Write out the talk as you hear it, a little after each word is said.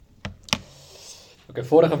Oké,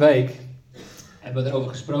 vorige week hebben we erover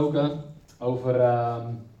gesproken.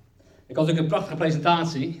 Ik had natuurlijk een prachtige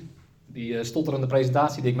presentatie. Die stotterende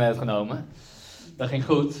presentatie die ik mee had genomen. Dat ging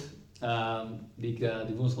goed. Die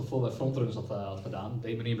woensdag voor bij Frontrunners had gedaan. Op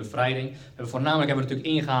deze manier bevrijding. Voornamelijk hebben we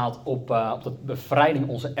natuurlijk ingehaald op dat bevrijding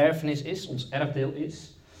onze erfenis is. Ons erfdeel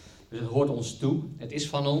is. Dus het hoort ons toe. Het is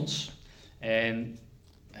van ons. En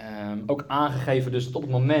ook aangegeven dus tot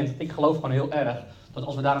het moment. Ik geloof gewoon heel erg dat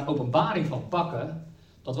als we daar een openbaring van pakken,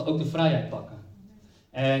 dat we ook de vrijheid pakken.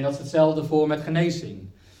 En dat is hetzelfde voor met genezing.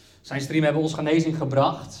 Zijn stream hebben ons genezing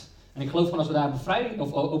gebracht. En ik geloof van als we daar bevrijding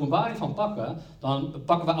of openbaring van pakken, dan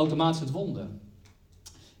pakken we automatisch het wonder.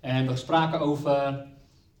 En we spraken over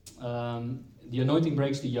the anointing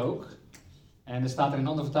breaks the yoke. En er staat er in een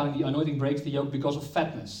andere vertaling, the anointing breaks the yoke because of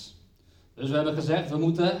fatness. Dus we hebben gezegd, we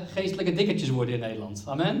moeten geestelijke dikketjes worden in Nederland.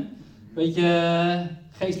 Amen? Beetje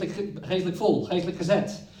geestelijk vol, geestelijk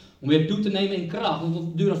gezet. Om weer toe te nemen in kracht. Want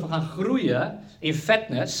op de duur als we gaan groeien in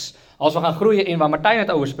fatness, als we gaan groeien in waar Martijn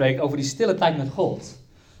het over spreekt, over die stille tijd met God.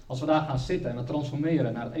 Als we daar gaan zitten en we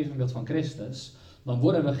transformeren naar het evenbeeld van Christus, dan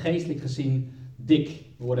worden we geestelijk gezien dik.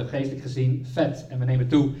 We worden geestelijk gezien vet. En we nemen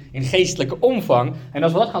toe in geestelijke omvang. En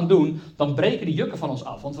als we dat gaan doen, dan breken die jukken van ons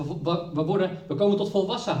af. Want we komen tot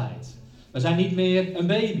volwassenheid. We zijn niet meer een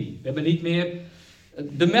baby. We hebben niet meer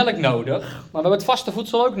de melk nodig, maar we hebben het vaste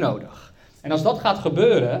voedsel ook nodig. En als dat gaat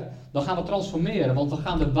gebeuren, dan gaan we transformeren, want we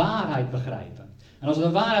gaan de waarheid begrijpen. En als we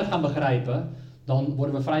de waarheid gaan begrijpen, dan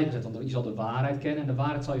worden we vrijgezet. Want je zal de waarheid kennen en de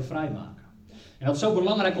waarheid zal je vrijmaken. En dat is zo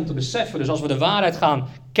belangrijk om te beseffen. Dus als we de waarheid gaan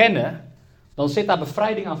kennen, dan zit daar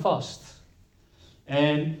bevrijding aan vast.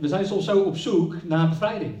 En we zijn soms zo op zoek naar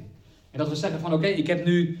bevrijding. En dat we zeggen van oké, ik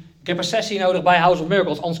heb een sessie nodig bij House of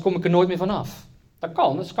Miracles, anders kom ik er nooit meer vanaf. Dat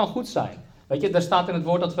kan goed zijn. Weet je, daar staat in het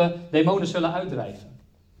woord dat we demonen zullen uitdrijven.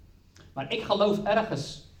 Maar ik geloof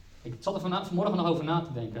ergens, ik zat er vanmorgen nog over na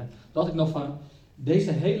te denken, dat ik nog van die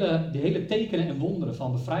hele tekenen en wonderen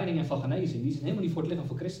van bevrijding en van genezing, die zijn helemaal niet voor het lichaam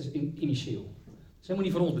van Christus initieel. Het is helemaal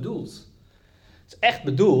niet voor ons bedoeld. Het is echt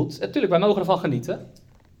bedoeld, natuurlijk wij mogen ervan genieten,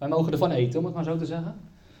 wij mogen ervan eten, om het maar zo te zeggen.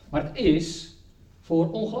 Maar het is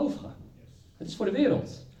voor ongelovigen. Het is voor de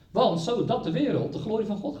wereld. Want zodat de wereld de glorie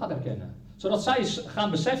van God gaat erkennen. Zodat zij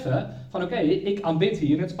gaan beseffen van oké, ik aanbid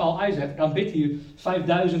hier, net als Paul zegt, ik aanbid hier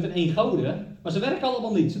 5001 goden. Maar ze werken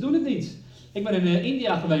allemaal niet, ze doen het niet. Ik ben in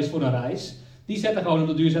India geweest voor een reis. Die zetten gewoon op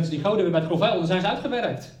de duur zetten ze die goden weer bij het grovel en dan zijn ze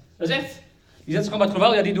uitgewerkt. Dat is echt. Die zetten ze gewoon bij het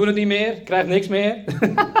grovel, ja die doen het niet meer, krijgt niks meer.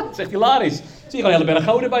 Dat is echt hilarisch. Zie je gewoon een hele berg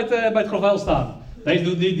goden bij het grovel staan. Deze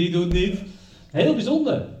doet niet, die doet niet. Heel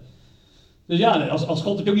bijzonder. Dus ja, als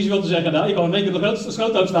God heb je ook niet zoveel te zeggen. Nou, je kan in één keer de grootste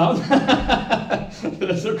schoot opstaan. Dat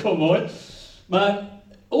is ook wel mooi. Maar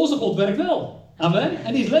onze God werkt wel. Amen.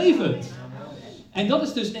 En die is levend. En dat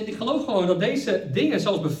is dus, en ik geloof gewoon dat deze dingen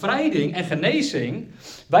zoals bevrijding en genezing,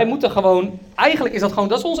 wij moeten gewoon, eigenlijk is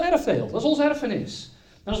dat is ons erfdeel. Dat is onze erfenis.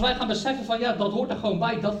 En als wij gaan beseffen van ja, dat hoort er gewoon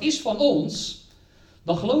bij, dat is van ons,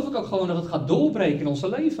 dan geloof ik ook gewoon dat het gaat doorbreken in onze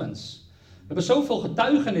levens. We hebben zoveel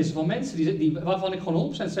getuigenissen van mensen waarvan ik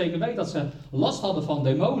gewoon 100% zeker weet dat ze last hadden van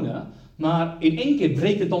demonen. Maar in één keer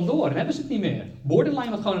breekt het dan door en hebben ze het niet meer. Borderline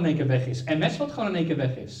wat gewoon in één keer weg is. MS wat gewoon in één keer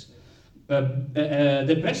weg is.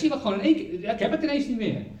 Depressie wat gewoon in één keer... Ja, ik heb het ineens niet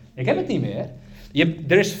meer. Ik heb het niet meer.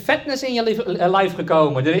 Er is fatness in je lijf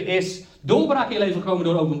gekomen. Er is doorbraak in je leven gekomen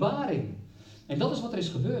door openbaring. En dat is wat er is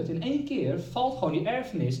gebeurd. In één keer valt gewoon die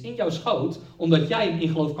erfenis in jouw schoot, omdat jij hem in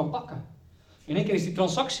geloof kan pakken. In één keer is die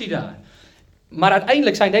transactie daar. Maar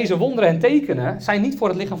uiteindelijk zijn deze wonderen en tekenen niet voor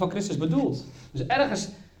het lichaam van Christus bedoeld. Dus ergens,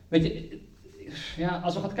 weet je, ja,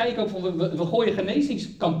 als we gaan kijken, we gooien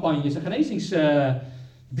genezingscampagnes en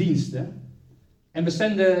genezingsdiensten. En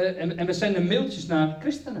we zenden mailtjes naar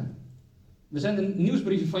christenen. We zenden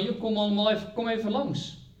nieuwsbrieven van, joh, kom even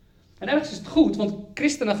langs. En ergens is het goed, want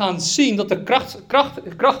christenen gaan zien dat er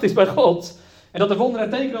kracht is bij God. En dat de wonderen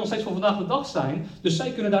en tekenen nog steeds voor vandaag de dag zijn. Dus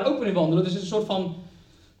zij kunnen daar ook weer in wandelen. Dus het is een soort van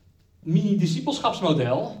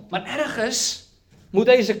mini-discipelschapsmodel. Maar ergens moet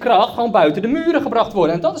deze kracht gewoon buiten de muren gebracht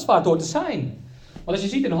worden. En dat is waar het hoort te zijn. Want als je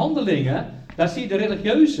ziet in Handelingen, daar zie je de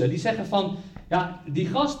religieuzen die zeggen van, ja, die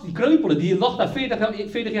gast, die kreupelen, die lag daar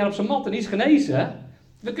 40 jaar op zijn mat en die is genezen.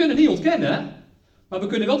 We kunnen het niet ontkennen, maar we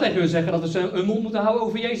kunnen wel tegen hun zeggen dat we hun mond moeten houden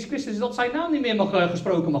over Jezus Christus, dat zijn naam niet meer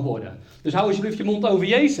gesproken mag worden. Dus hou alsjeblieft je mond over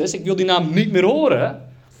Jezus, ik wil die naam niet meer horen.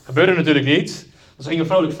 Gebeurde natuurlijk niet, dus gingen we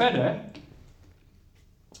vrolijk verder.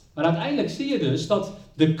 Maar uiteindelijk zie je dus dat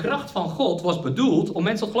de kracht van God was bedoeld om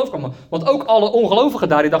mensen tot geloof te komen. Want ook alle ongelovigen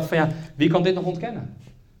daar, die dachten van ja, wie kan dit nog ontkennen?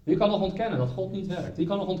 Wie kan nog ontkennen dat God niet werkt? Wie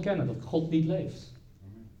kan nog ontkennen dat God niet leeft?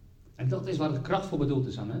 En dat is waar de kracht voor bedoeld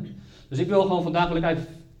is, amen. Dus ik wil gewoon vandaag eigenlijk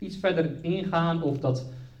iets verder ingaan op dat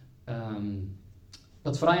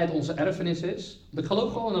Dat vrijheid onze erfenis is. Want ik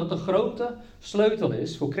geloof gewoon dat het een grote sleutel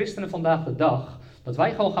is voor christenen vandaag de dag. Dat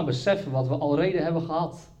wij gewoon gaan beseffen wat we al reden hebben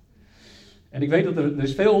gehad. En ik weet dat er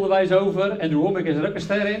is veel onderwijs over. En de Womack is er ook een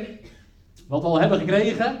ster in. Wat we al hebben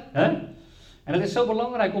gekregen. Hè? En het is zo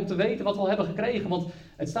belangrijk om te weten wat we al hebben gekregen. Want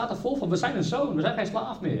het staat er vol van, we zijn een zoon. We zijn geen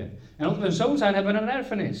slaaf meer. En omdat we een zoon zijn, hebben we een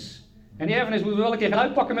erfenis. En die erfenis moeten we wel een keer gaan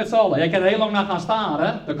uitpakken met z'n allen. Jij kan er heel lang naar gaan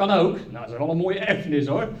staren. Dat kan ook. Nou, dat is wel een mooie erfenis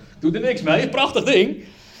hoor. Doe er niks mee. Prachtig ding.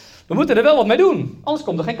 We moeten er wel wat mee doen. Anders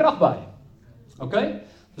komt er geen kracht bij. Oké?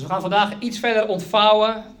 Dus we gaan vandaag iets verder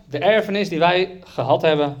ontvouwen. De erfenis die wij gehad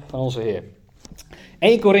hebben van onze Heer.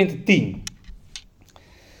 1 Korinthe 10.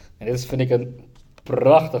 En dit vind ik een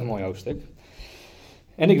prachtig mooi hoofdstuk.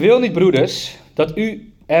 En ik wil niet, broeders, dat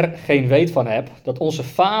u er geen weet van hebt, dat onze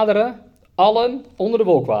vaderen allen onder de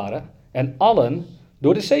wolk waren en allen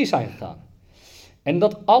door de zee zijn gegaan. En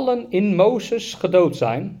dat allen in Mozes gedoopt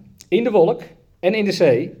zijn, in de wolk en in de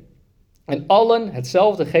zee, en allen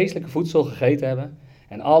hetzelfde geestelijke voedsel gegeten hebben,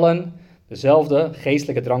 en allen dezelfde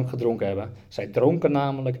geestelijke drank gedronken hebben. Zij dronken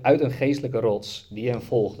namelijk uit een geestelijke rots die hen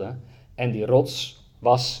volgde, en die rots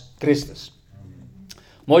was Christus.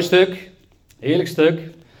 Mooi stuk, heerlijk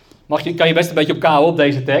stuk. Kan je best een beetje op kou op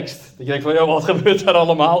deze tekst. Dat je denkt van, wat gebeurt er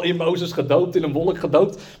allemaal? In Mozes gedoopt, in een wolk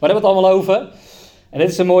gedoopt. Waar hebben we het allemaal over? En dit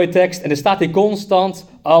is een mooie tekst. En er staat hier constant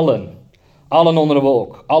allen. Allen onder de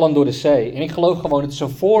wolk. Allen door de zee. En ik geloof gewoon, het is een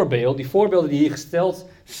voorbeeld. Die voorbeelden die hier gesteld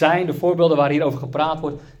zijn, de voorbeelden waar hier over gepraat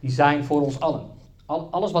wordt, die zijn voor ons allen.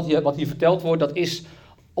 Alles wat hier verteld wordt, dat is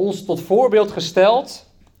ons tot voorbeeld gesteld.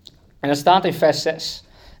 En dat staat in vers 6.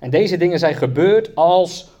 En deze dingen zijn gebeurd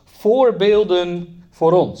als voorbeelden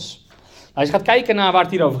voor ons. Nou, als je gaat kijken naar waar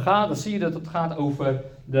het hier over gaat, dan zie je dat het gaat over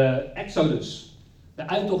de Exodus. De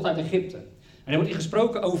uittocht uit Egypte. En er wordt hier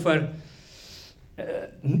gesproken over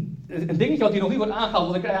een dingetje wat hier nog niet wordt aangehaald,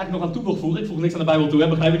 wat ik er eigenlijk nog aan toe wil voegen. Ik voeg niks aan de Bijbel toe,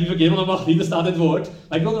 begrijp je niet verkeerd, want dat mag niet, er staat dit woord.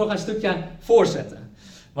 Maar ik wil er nog een stukje voorzetten.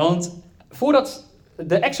 Want voordat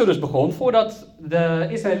de Exodus begon, voordat de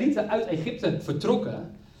Israëlieten uit Egypte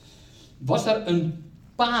vertrokken, was er een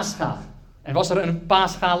Pascha. En was er een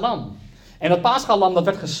Pascha-lam. En dat Pascha-lam dat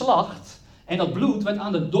werd geslacht en dat bloed werd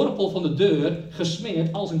aan de dorpel van de deur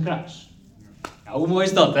gesmeerd als een kruis. Nou, hoe mooi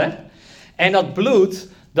is dat, hè? En dat bloed,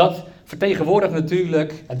 dat vertegenwoordigt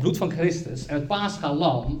natuurlijk het bloed van Christus. En het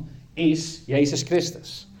Pascha-lam is Jezus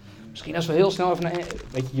Christus. Misschien als we heel snel even naar...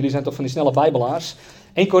 Weet je, jullie zijn toch van die snelle bijbelaars.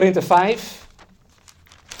 1 Korinthe 5,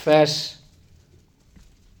 vers...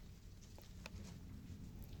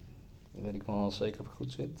 weet ik wel zeker of ik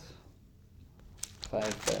goed zit.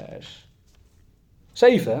 5 vers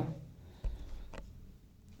 7.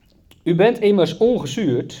 U bent immers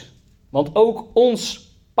ongezuurd, want ook ons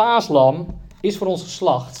paaslam is voor ons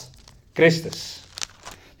geslacht Christus.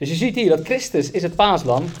 Dus je ziet hier dat Christus is het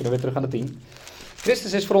paaslam. Kunnen we weer terug aan de 10.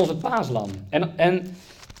 Christus is voor ons het paaslam. En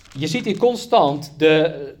je ziet hier constant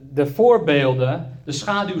de voorbeelden, de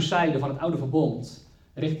schaduwzijde van het oude verbond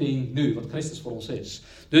richting nu, wat Christus voor ons is.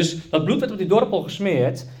 Dus dat bloed werd op die dorpel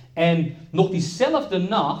gesmeerd en nog diezelfde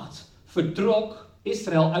nacht vertrok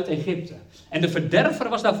Israël uit Egypte. En de verderver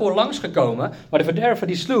was daarvoor langsgekomen, maar de verderver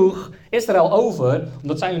die sloeg Israël over,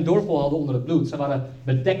 omdat zij hun dorpel hadden onder het bloed. Zij waren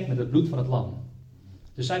bedekt met het bloed van het lam.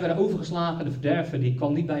 Dus zij werden overgeslagen, de verderver die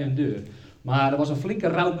kwam niet bij hun deur. Maar er was een flinke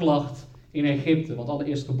rouwklacht in Egypte, want alle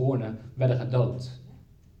eerstgeborenen werden gedood.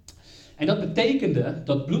 En dat betekende,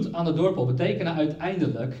 dat bloed aan de dorpel betekende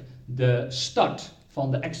uiteindelijk de start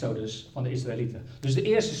van de Exodus van de Israëlieten. Dus de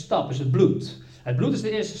eerste stap is het bloed. Het bloed is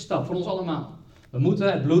de eerste stap voor ons allemaal. We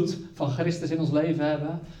moeten het bloed van Christus in ons leven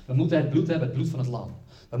hebben. We moeten het bloed hebben, het bloed van het lam.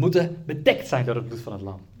 We moeten bedekt zijn door het bloed van het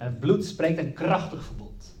lam. En het bloed spreekt een krachtig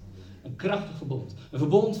verbond. Een krachtig verbond. Een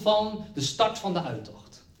verbond van de start van de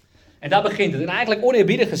uittocht. En daar begint het. En eigenlijk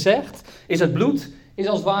oneerbiedig gezegd is het bloed als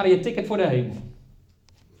het ware je ticket voor de hemel.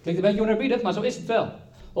 Klinkt een beetje oneerbiedig, maar zo is het wel.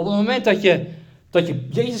 Op het moment dat je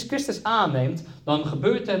Jezus Christus aanneemt, dan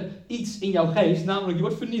gebeurt er iets in jouw geest, namelijk je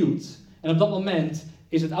wordt vernieuwd. En op dat moment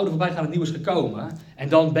is het oude voorbij gaan, het nieuwe is gekomen. En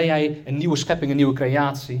dan ben jij een nieuwe schepping, een nieuwe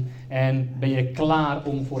creatie. En ben je klaar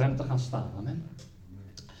om voor hem te gaan staan. Amen.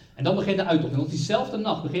 En dan begint de uittocht. En op diezelfde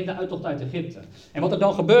nacht begint de uittocht uit Egypte. En wat er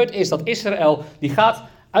dan gebeurt is dat Israël, die gaat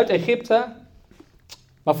uit Egypte.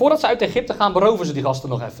 Maar voordat ze uit Egypte gaan, beroven ze die gasten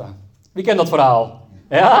nog even. Wie kent dat verhaal?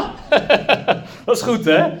 Ja? Dat is goed,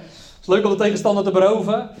 hè? Het is leuk om de tegenstander te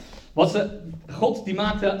beroven. God die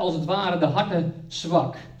maakte als het ware de harten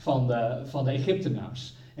zwak van de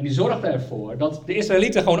Egyptenaars. En die zorgde ervoor dat de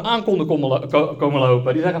Israëlieten gewoon aan konden komen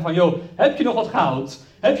lopen. Die zeggen van, joh, heb je nog wat goud?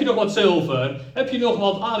 Heb je nog wat zilver? Heb je nog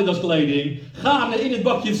wat Adidas kleding? Ga me in het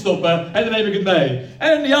bakje stoppen en dan neem ik het mee.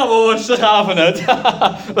 En ja hoor, ze gaven het.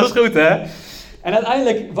 Dat is goed, hè? En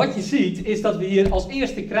uiteindelijk, wat je ziet, is dat we hier als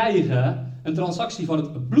eerste krijgen een transactie van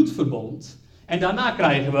het bloedverbond. En daarna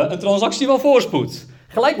krijgen we een transactie van voorspoed.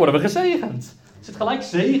 Gelijk worden we gezegend. Er zit gelijk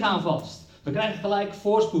zegen aan vast. We krijgen gelijk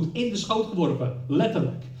voorspoed in de schoot geworpen,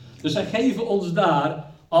 letterlijk. Dus zij geven ons daar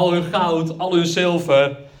al hun goud, al hun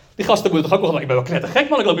zilver. Die gasten moeten toch ook wel, ik ben wel knettergek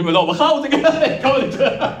man, ik loop hier met al mijn goud.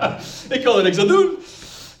 Ik kan er niks aan doen.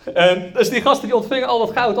 Dus die gasten die ontvingen al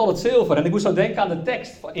dat goud, al dat zilver. En ik moest zo denken aan de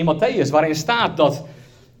tekst in Matthäus, waarin staat dat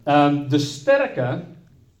de sterke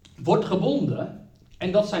wordt gebonden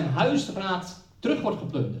en dat zijn huisraad terug wordt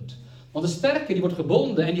geplunderd. Want de sterke die wordt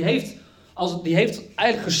gebonden en die heeft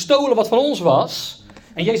eigenlijk gestolen wat van ons was.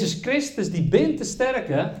 En Jezus Christus die bindt de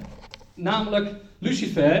sterke, namelijk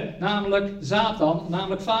Lucifer, namelijk Satan,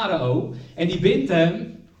 namelijk Farao. En die bindt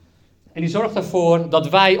hem en die zorgt ervoor dat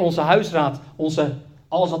wij onze huisraad,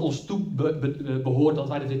 alles wat ons toe behoort, dat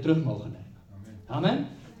wij dat weer terug mogen nemen. Amen.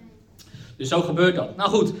 Dus zo gebeurt dat. Nou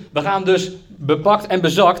goed, we gaan dus bepakt en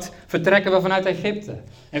bezakt, vertrekken we vanuit Egypte.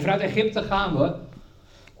 En vanuit Egypte gaan we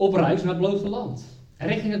op reis naar het beloofde land. En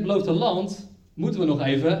richting het beloofde land moeten we nog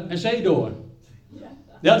even een zee door.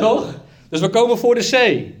 Ja toch? Dus we komen voor de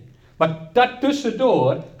zee. Maar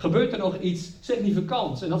daartussendoor gebeurt er nog iets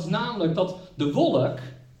significants. En dat is namelijk dat de wolk,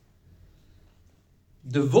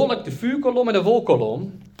 de vuurkolom en de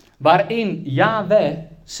wolkkolom, waarin Yahweh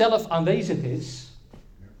zelf aanwezig is,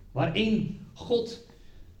 waarin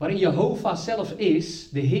Jehovah zelf is,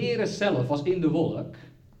 de Heere zelf was in de wolk.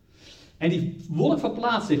 En die wolk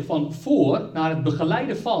verplaatst zich van voor naar het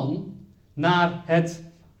begeleiden van, naar het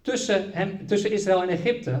tussen Israël en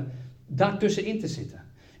Egypte, daartussenin te zitten.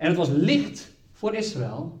 En het was licht voor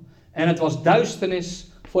Israël en het was duisternis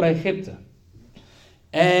voor Egypte.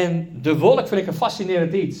 En de wolk vind ik een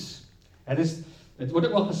fascinerend iets. Het wordt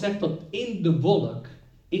ook wel gezegd dat in de wolk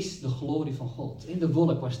is de glorie van God. In de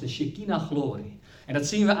wolk was de Shekinah-glorie. En dat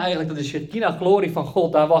zien we eigenlijk, dat de Shekinah-glorie van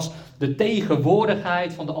God, daar was de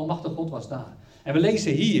tegenwoordigheid van de Almachtige God was daar. En we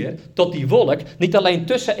lezen hier dat die wolk niet alleen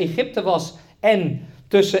tussen Egypte was en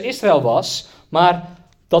tussen Israël was, maar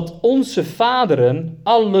dat onze vaderen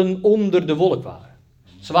allen onder de wolk waren.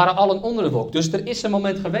 Ze waren allen onder de wolk. Dus er is een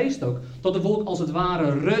moment geweest ook dat de wolk als het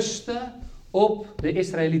ware rustte op de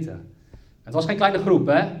Israëlieten. Het was geen kleine groep,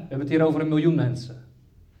 hè? We hebben het hier over 1 miljoen mensen. 1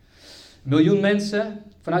 miljoen mensen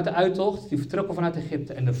vanuit de uittocht, die vertrokken vanuit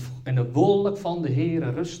Egypte. En de wolk van de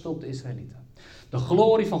Heere rustte op de Israëlieten. De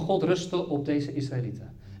glorie van God rustte op deze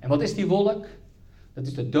Israëlieten. En wat is die wolk? Dat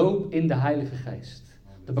is de doop in de Heilige Geest.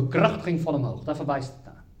 De bekrachtiging van omhoog, daar verwijst het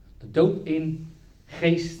naar. De doop in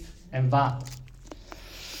geest en water.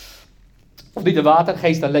 Of niet de water,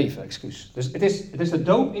 geest en leven, excuus. Dus het is de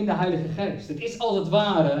doop in de Heilige Geest. Het is als het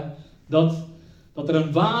ware dat er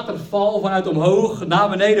een waterval vanuit omhoog naar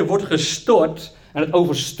beneden wordt gestort en het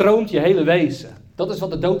overstroomt je hele wezen. Dat is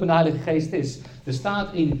wat de doop in de Heilige Geest is. Er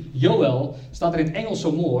staat in Joel, staat er in het Engels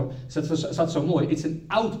staat zo mooi, it's an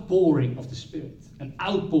outpouring of the Spirit. Een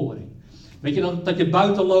outpouring. Weet je, dat je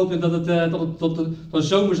buiten loopt en dat het een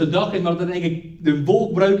zomerse dag is, maar dat er denk ik de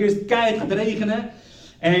wolkbreuk is, keihard gaat regenen.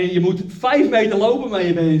 En je moet 5 meter lopen, maar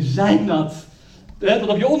je bent zijnat. Tot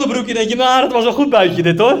op je onderbroekje denk je, nou, dat was een goed buitje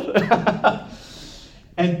dit hoor.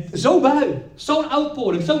 En zo'n bui, zo'n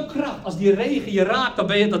outpouring, zo'n kracht, als die regen je raakt, dan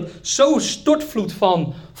ben je dat zo'n stortvloed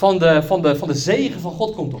van de zegen van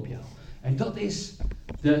God komt op jou. En dat is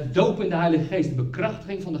de doop in de Heilige Geest, de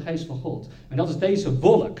bekrachtiging van de Geest van God. En dat is deze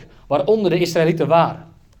wolk, waaronder de Israëlieten waren.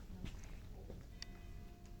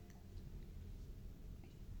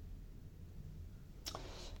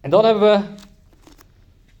 En dan hebben we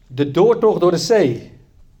de doortocht door de zee.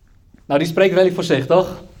 Nou, die spreekt redelijk voor zich,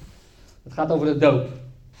 toch? Het gaat over de doop.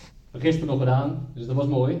 We hebben gisteren nog gedaan, dus dat was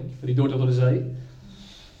mooi, voor die doortocht door de zee.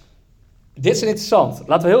 Dit is interessant.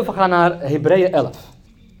 Laten we heel even gaan naar Hebreeën 11.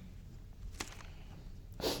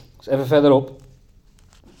 Dus even verderop.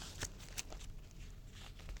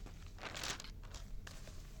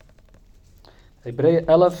 Hebreeën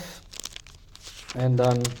 11. En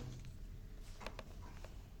dan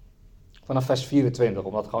vanaf vers 24,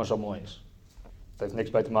 omdat het gewoon zo mooi is. Het heeft niks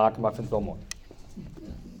bij te maken, maar ik vind het wel mooi.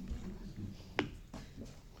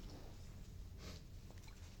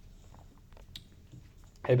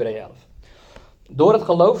 Hebreeën 11. Door het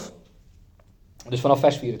geloof, dus vanaf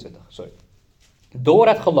vers 24, sorry. Door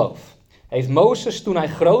het geloof heeft Mozes, toen hij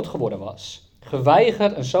groot geworden was,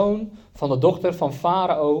 geweigerd een zoon van de dochter van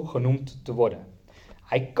Farao genoemd te worden.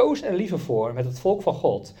 Hij koos er liever voor met het volk van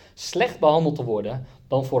God slecht behandeld te worden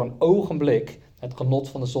dan voor een ogenblik het genot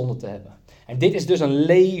van de zonde te hebben. En dit is dus een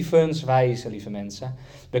levenswijze, lieve mensen.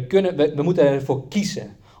 We moeten ervoor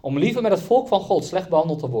kiezen om liever met het volk van God slecht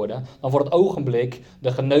behandeld te worden, dan voor het ogenblik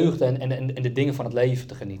de geneugden en de dingen van het leven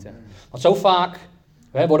te genieten. Want zo vaak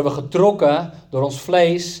worden we getrokken door ons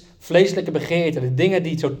vlees, vleeselijke begeerten, de dingen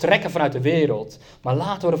die zo trekken vanuit de wereld. Maar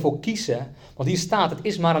laten we ervoor kiezen, want hier staat, het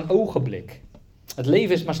is maar een ogenblik. Het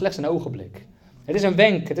leven is maar slechts een ogenblik. Het is een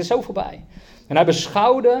wenk, het is zo voorbij. En hij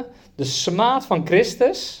beschouwde de smaad van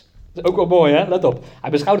Christus, dat is ook wel mooi hè, let op.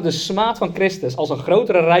 Hij beschouwde de smaad van Christus als een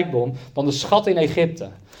grotere rijkdom dan de schat in Egypte.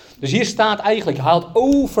 Dus hier staat eigenlijk, hij had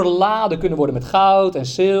overladen kunnen worden met goud en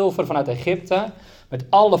zilver vanuit Egypte, met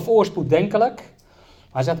alle voorspoed denkelijk.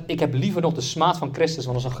 Maar hij zegt, ik heb liever nog de smaad van Christus,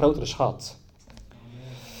 want dat is een grotere schat.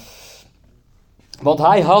 Want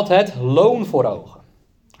hij had het loon voor ogen.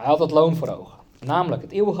 Hij had het loon voor ogen, namelijk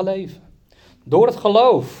het eeuwige leven. Door het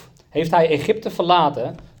geloof heeft hij Egypte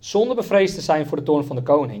verlaten, zonder bevreesd te zijn voor de toorn van de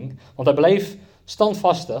koning. Want hij bleef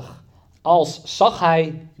standvastig, als zag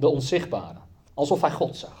hij de onzichtbare. Alsof hij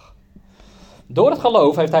God zag. Door het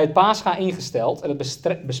geloof heeft hij het Pascha ingesteld en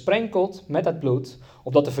het besprenkeld met het bloed,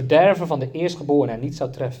 opdat de verderven van de eerstgeborenen niet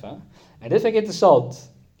zou treffen. En dit vind ik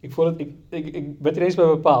interessant. Ik werd er eens bij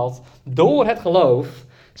bepaald. Door het geloof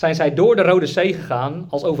zijn zij door de Rode Zee gegaan,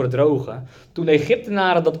 als over het droge. Toen de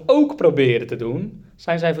Egyptenaren dat ook probeerden te doen,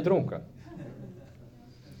 zijn zij verdronken.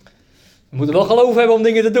 We moeten wel geloof hebben om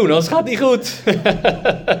dingen te doen, anders gaat het niet goed.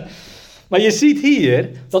 Maar je ziet hier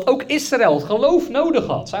dat ook Israël geloof nodig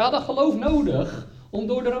had. Zij hadden geloof nodig om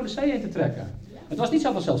door de Rode Zee heen te trekken. Het was niet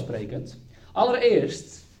zo vanzelfsprekend.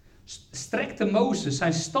 Allereerst strekte Mozes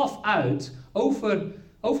zijn staf uit over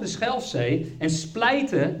de Schelfzee en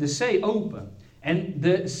splijtte de zee open. En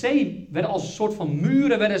de zee werden als een soort van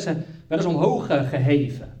muren werden ze omhoog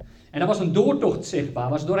geheven. En er was een doortocht zichtbaar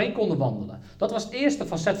waar ze doorheen konden wandelen. Dat was het eerste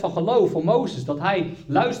facet van geloof voor Mozes. Dat hij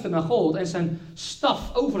luisterde naar God en zijn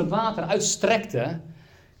staf over het water uitstrekte.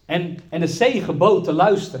 En de zee gebood te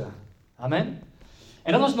luisteren. Amen.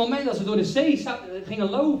 En dat was het moment dat ze door de zee gingen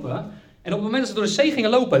lopen. En op het moment dat ze door de zee gingen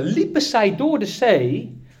lopen, liepen zij door de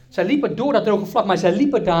zee. Zij liepen door dat droge vlak, maar zij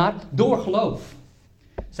liepen daar door geloof.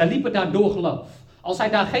 Zij liepen daar door geloof. Als zij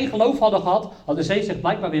daar geen geloof hadden gehad, had de zee zich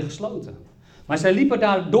blijkbaar weer gesloten. Maar zij liepen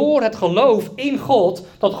daar door het geloof in God,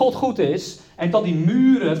 dat God goed is. En dat die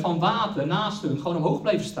muren van water naast hun gewoon omhoog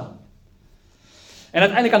bleven staan. En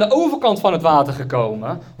uiteindelijk aan de overkant van het water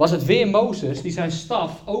gekomen, was het weer Mozes die zijn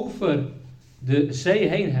staf over de zee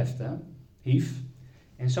heen hief.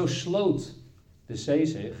 En zo sloot de zee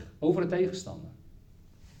zich over de tegenstander.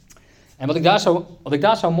 En wat ik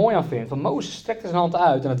daar zo mooi aan vind, van Mozes strekte zijn hand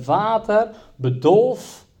uit en het water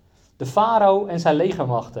bedolf de farao en zijn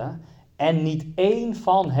legermachten. En niet één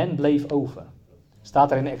van hen bleef over.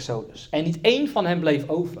 Staat er in de Exodus. En niet één van hen bleef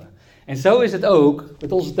over. En zo is het ook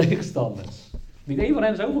met onze tegenstanders. Niet één van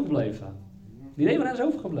hen is overgebleven. Niet één van hen is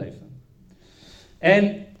overgebleven. En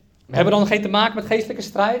hebben we dan geen te maken met geestelijke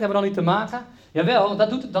strijd? Hebben we dan niet te maken? Jawel,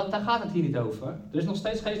 daar gaat het hier niet over. Er is nog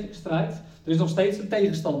steeds geestelijke strijd. Er is nog steeds een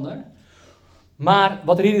tegenstander. Maar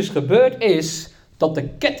wat er hier dus gebeurt is dat de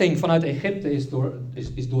ketting vanuit Egypte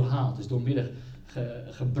is doorhaald. Is doormidden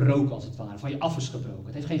gebroken als het ware. Van je af is gebroken.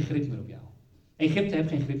 Het heeft geen grip meer op jou. Egypte heeft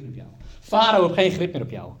geen grip meer op jou. Farao heeft geen grip meer op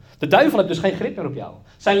jou. De duivel heeft dus geen grip meer op jou.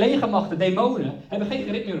 Zijn legermachten, demonen, hebben geen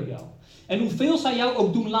grip meer op jou. En hoeveel zij jou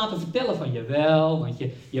ook doen laten vertellen van jawel, want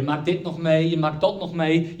je maakt dit nog mee, je maakt dat nog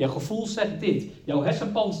mee. Jouw gevoel zegt dit. Jouw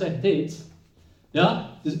hersenpan zegt dit. Ja,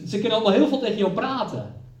 dus ze kunnen allemaal heel veel tegen jou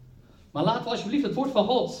praten. Maar laten we alsjeblieft het woord van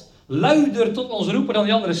God luider tot ons roepen dan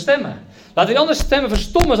die andere stemmen. Laten die andere stemmen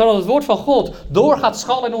verstommen, zodat het woord van God door gaat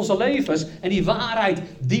schallen in onze levens en die waarheid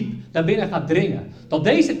diep naar binnen gaat dringen. Dat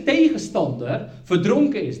deze tegenstander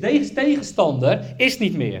verdronken is. Deze tegenstander is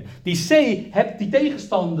niet meer. Die zee heeft die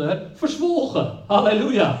tegenstander verzwolgen.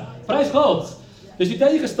 Halleluja. Prijs God. Dus die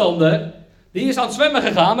tegenstander, die is aan het zwemmen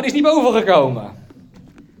gegaan, maar die is niet boven gekomen.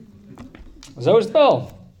 Zo is het wel.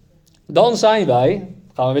 Dan zijn wij,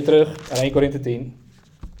 gaan we weer terug naar 1 Korinthe 10.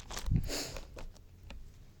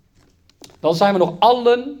 Dan zijn we nog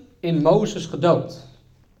allen in Mozes gedoopt.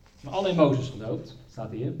 Allen in Mozes gedoopt,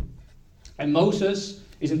 staat hier. En Mozes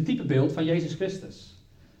is een typebeeld van Jezus Christus.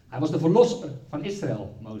 Hij was de verlosser van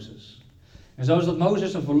Israël, Mozes. En zoals dat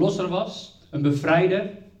Mozes een verlosser was, een bevrijder,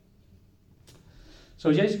 zo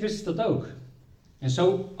is Jezus Christus dat ook. En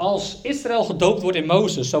zo als Israël gedoopt wordt in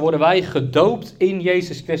Mozes, zo worden wij gedoopt in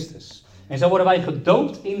Jezus Christus. En zo worden wij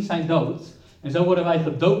gedoopt in zijn dood. En zo worden wij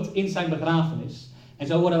gedoopt in zijn begrafenis. En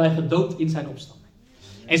zo worden wij gedoopt in zijn opstanding.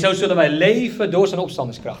 En zo zullen wij leven door zijn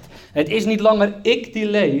opstandingskracht. Het is niet langer ik die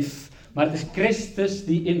leef, maar het is Christus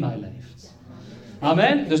die in mij leeft.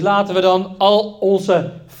 Amen. Dus laten we dan al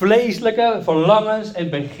onze vleeselijke verlangens en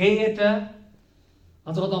begeerten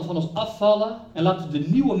Laten we dat dan van ons afvallen en laten we de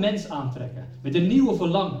nieuwe mens aantrekken. Met de nieuwe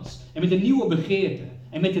verlangens en met de nieuwe begeerten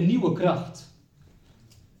en met de nieuwe kracht.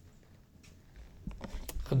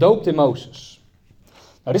 Gedoopt in Mozes.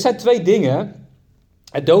 Nou, dit zijn 2 dingen.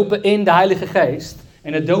 Het dopen in de Heilige Geest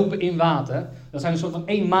en het dopen in water. Dat zijn een soort van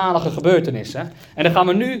eenmalige gebeurtenissen. En dan gaan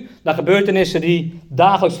we nu naar gebeurtenissen die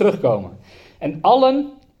dagelijks terugkomen. En allen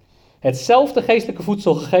hetzelfde geestelijke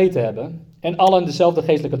voedsel gegeten hebben en allen dezelfde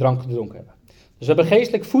geestelijke drank gedronken hebben. Dus we hebben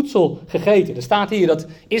geestelijk voedsel gegeten. Er staat hier dat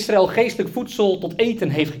Israël geestelijk voedsel tot eten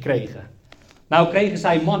heeft gekregen. Nou kregen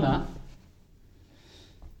zij manna.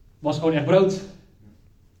 Was gewoon echt brood.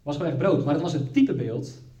 Maar het was een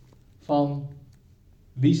typebeeld van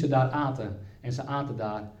wie ze daar aten. En ze aten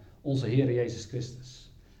daar onze Heer Jezus Christus.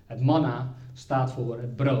 Het manna staat voor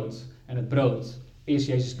het brood. En het brood is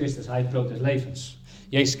Jezus Christus. Hij is het brood des levens.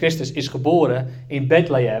 Jezus Christus is geboren in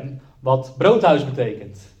Bethlehem, wat broodhuis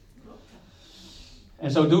betekent.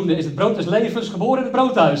 En zodoende is het brood des levens geboren in het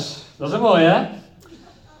broodhuis. Dat is wel mooi, hè?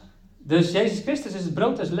 Dus Jezus Christus is het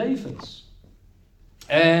brood des levens.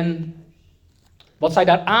 En wat zij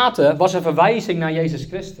daar aten was een verwijzing naar Jezus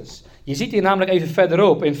Christus. Je ziet hier namelijk even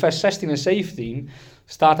verderop, in vers 16 en 17,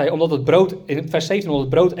 staat hij, omdat het brood, in vers 17, omdat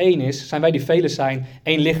het brood één is, zijn wij die velen zijn,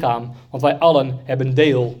 één lichaam. Want wij allen hebben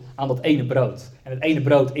deel aan dat ene brood. En het ene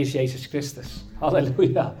brood is Jezus Christus.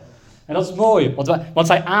 Halleluja. En dat is mooi, want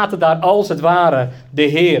zij aten daar als het ware de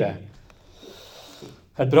Here.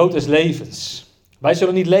 Het brood des levens. Wij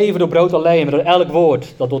zullen niet leven door brood alleen, maar door elk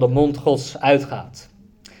woord dat door de mond Gods uitgaat.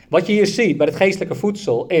 Wat je hier ziet bij het geestelijke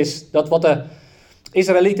voedsel is dat wat de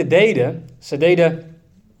Israëlieten deden, ze deden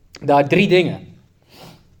daar 3 dingen.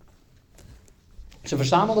 Ze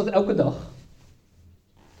verzamelden het elke dag.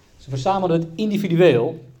 Ze verzamelden het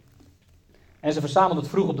individueel. En ze verzamelden het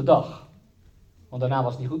vroeg op de dag. Want daarna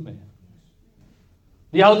was het niet goed meer.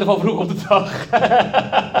 Die houdt ervan vroeg op de dag.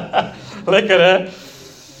 Lekker, hè?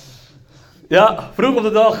 Ja, vroeg op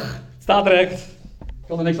de dag. Staat recht. Ik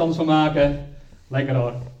kan er niks anders van maken. Lekker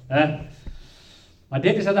hoor. Hè? Maar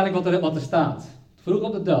dit is uiteindelijk wat er staat. Vroeg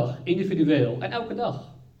op de dag, individueel en elke dag.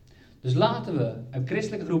 Dus laten we een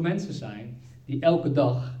christelijke groep mensen zijn die elke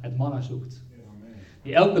dag het manna zoekt.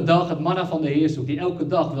 Die elke dag het manna van de Heer zoekt. Die elke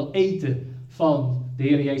dag wil eten van de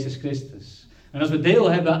Heer Jezus Christus. En als we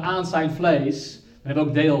deel hebben aan zijn vlees, dan hebben we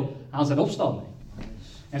ook deel aan zijn opstanding.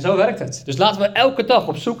 En zo werkt het. Dus laten we elke dag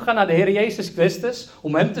op zoek gaan naar de Heer Jezus Christus,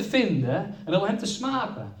 om hem te vinden en om hem te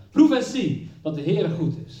smaken. Proef en zie dat de Heer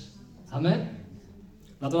goed is. Amen.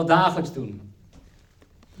 Laten we dat dagelijks doen.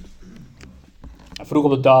 Vroeg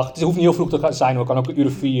op de dag. Het hoeft niet heel vroeg te zijn, maar het kan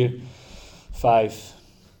ook 4, 5.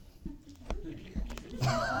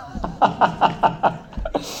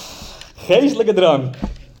 Geestelijke drank.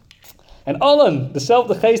 En allen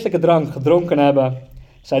dezelfde geestelijke drank gedronken hebben.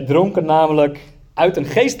 Zij dronken namelijk uit een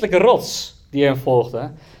geestelijke rots die hen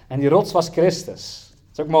volgde. En die rots was Christus. Dat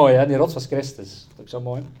is ook mooi, hè? Die rots was Christus. Dat is ook zo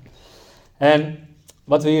mooi. En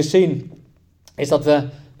wat we hier zien, is dat we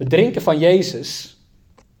drinken van Jezus.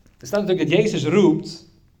 Er staat natuurlijk dat Jezus roept,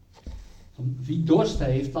 wie dorst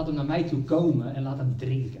heeft, laat hem naar mij toe komen en laat hem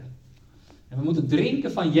drinken. En we moeten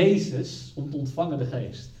drinken van Jezus om te ontvangen de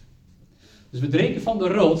geest. Dus we drinken van de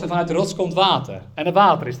rots en vanuit de rots komt water. En het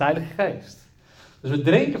water is de Heilige Geest. Dus we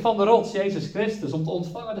drinken van de rots, Jezus Christus, om te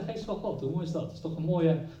ontvangen de geest van God. Hoe mooi is dat? Dat is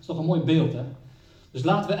toch een mooi beeld, hè? Dus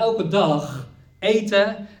laten we elke dag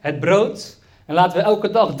eten, het brood. En laten we elke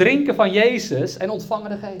dag drinken van Jezus en ontvangen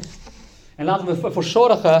de geest. En laten we ervoor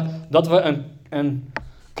zorgen dat we een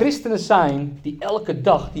christenen zijn die elke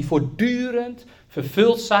dag, die voortdurend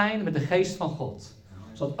vervuld zijn met de geest van God.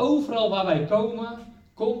 Zodat overal waar wij komen,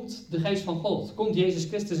 komt de geest van God. Komt Jezus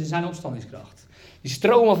Christus in zijn opstandingskracht. Die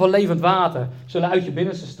stromen van levend water zullen uit je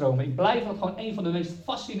binnenste stromen. Ik blijf dat gewoon een van de meest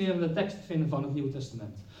fascinerende teksten vinden van het Nieuwe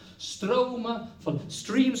Testament. Stromen van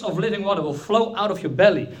streams of living water will flow out of your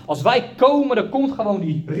belly. Als wij komen, dan komt gewoon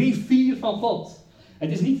die rivier van God.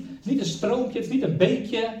 Het is niet een stroompje, het is niet een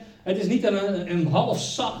beekje, het is niet een half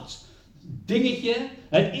zacht dingetje.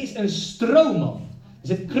 Het is een stroom, man. Er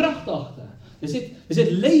zit kracht achter. Er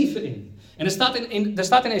zit leven in. En er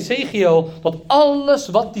staat in Ezekiel dat alles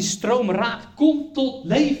wat die stroom raakt, komt tot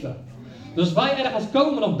leven. Dus als wij ergens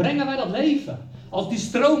komen, dan brengen wij dat leven. Als die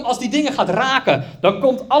stroom, als die dingen gaat raken, dan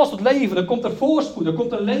komt alles tot leven. Dan komt er voorspoed, dan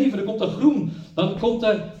komt er leven, dan komt er groen. Dan komt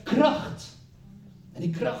er kracht. En die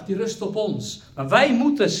kracht die rust op ons. Maar wij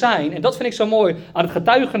moeten zijn, en dat vind ik zo mooi aan het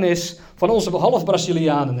getuigenis van onze half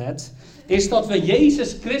Brazilianen net, is dat we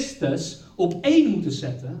Jezus Christus op 1 moeten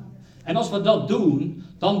zetten. En als we dat doen,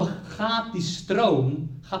 dan gaat die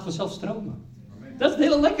stroom vanzelf stromen. Dat is het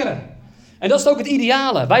hele lekkere. En dat is ook het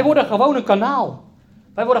ideale. Wij worden gewoon een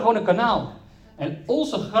kanaal. En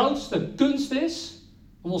onze grootste kunst is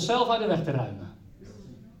om onszelf uit de weg te ruimen.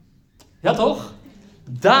 Ja toch?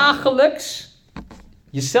 Dagelijks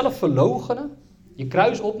jezelf verloochenen, je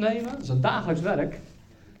kruis opnemen, dat is een dagelijks werk.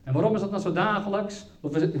 En waarom is dat nou zo dagelijks?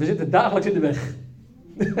 Want we zitten dagelijks in de weg.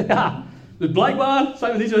 Ja, dus blijkbaar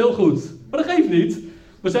zijn we niet zo heel goed. Maar dat geeft niet.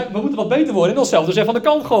 We moeten wat beter worden en onszelf dus even aan de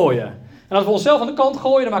kant gooien. En als we onszelf aan de kant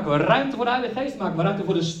gooien, dan maken we ruimte voor de Heilige Geest. Dan maken we ruimte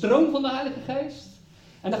voor de stroom van de Heilige Geest.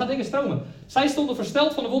 En dan gaan dingen stromen. Zij stonden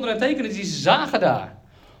versteld van de wonderen en tekenen die ze zagen daar.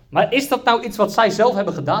 Maar is dat nou iets wat zij zelf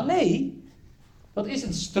hebben gedaan? Nee. Dat is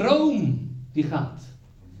een stroom die gaat.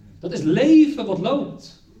 Dat is leven wat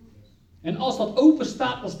loopt. En als dat open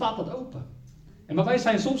staat, dan staat dat open. Maar wij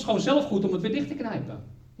zijn soms gewoon zelf goed om het weer dicht te knijpen.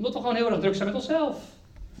 Omdat we gewoon heel erg druk zijn met onszelf.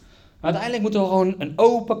 Maar uiteindelijk moeten we gewoon een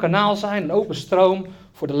open kanaal zijn, een open stroom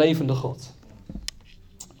voor de levende God.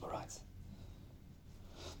 Alright.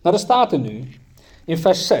 Nou, dat staat er nu in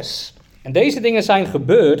vers 6. En deze dingen zijn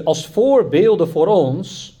gebeurd als voorbeelden voor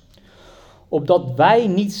ons, opdat wij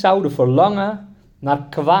niet zouden verlangen naar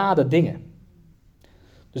kwade dingen.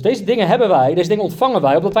 Dus deze dingen hebben wij, deze dingen ontvangen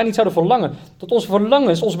wij, opdat wij niet zouden verlangen. Dat onze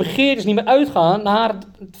verlangens, onze begeertes niet meer uitgaan naar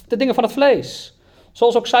de dingen van het vlees.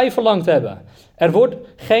 Zoals ook zij verlangd hebben. Er wordt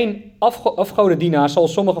geen afgodendienaar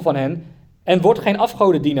zoals sommigen van hen. En wordt geen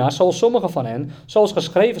afgodendienaar zoals sommigen van hen. Zoals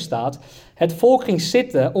geschreven staat. Het volk ging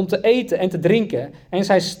zitten om te eten en te drinken. En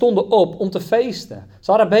zij stonden op om te feesten.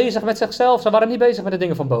 Ze waren bezig met zichzelf. Ze waren niet bezig met de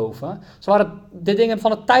dingen van boven. Ze waren de dingen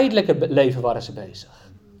van het tijdelijke leven waren ze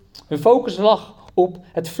bezig. Hun focus lag op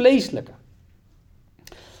het vleeselijke.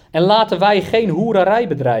 En laten wij geen hoererij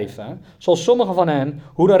bedrijven, zoals sommigen van hen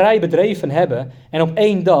hoererij bedreven hebben, en op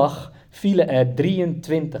 1 dag vielen er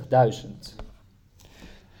 23.000.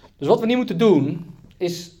 Dus wat we niet moeten doen,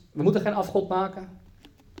 is, we moeten geen afgod maken.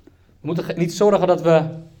 We moeten niet zorgen dat we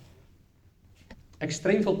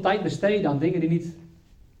extreem veel tijd besteden aan dingen die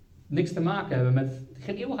niks te maken hebben met, die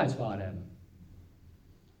geen eeuwigheidswaarde hebben.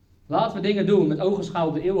 Laten we dingen doen met ogenschouw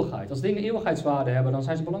op de eeuwigheid. Als dingen eeuwigheidswaarde hebben, dan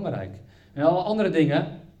zijn ze belangrijk. En alle andere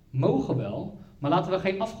dingen mogen wel, maar laten we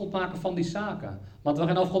geen afgod maken van die zaken. Laten we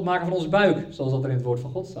geen afgod maken van onze buik, zoals dat er in het woord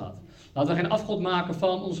van God staat. Laten we geen afgod maken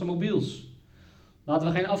van onze mobiels. Laten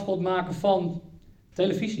we geen afgod maken van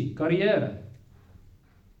televisie, carrière.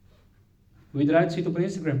 Hoe je eruit ziet op een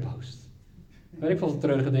Instagram post. Weet ik veel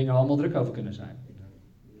treurige dingen we allemaal druk over kunnen zijn.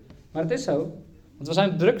 Maar het is zo. Want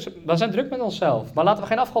we zijn druk met onszelf. Maar laten we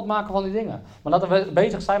geen afgod maken van die dingen. Maar laten we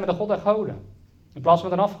bezig zijn met de God der goden. In plaats van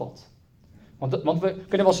met een afgod. Want we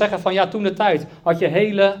kunnen wel zeggen van ja, toen de tijd had je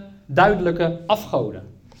hele duidelijke afgoden.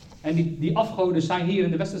 En die afgoden zijn hier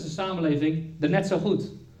in de westerse samenleving er net zo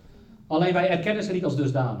goed. Alleen wij erkennen ze niet als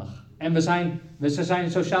dusdanig. En ze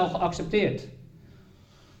zijn sociaal geaccepteerd.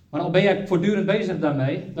 Maar al ben je voortdurend bezig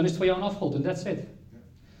daarmee, dan is het voor jou een afgod en that's it.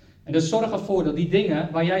 En dus zorg ervoor dat die dingen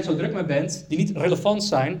waar jij zo druk mee bent, die niet relevant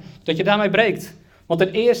zijn, dat je daarmee breekt. Want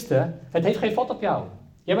ten eerste, het heeft geen vat op jou.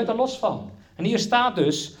 Jij bent er los van. En hier staat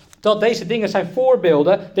dus dat deze dingen zijn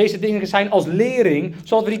voorbeelden, deze dingen zijn als lering,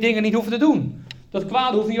 zodat we die dingen niet hoeven te doen. Dat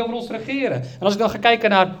kwade hoeft niet over ons te regeren. En als ik dan ga kijken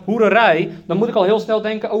naar hoererij, dan moet ik al heel snel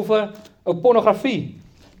denken over pornografie.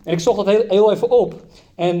 En ik zocht dat heel even op.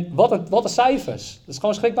 En wat de cijfers. Dat is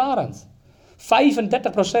gewoon schrikbarend.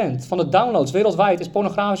 35% van de downloads wereldwijd is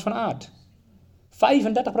pornografisch van aard. 35%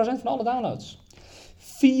 van alle downloads.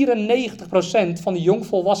 94% van de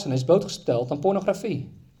jongvolwassenen is blootgesteld aan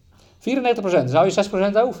pornografie. 94%, dan zou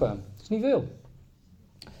je 6% over. Dat is niet veel.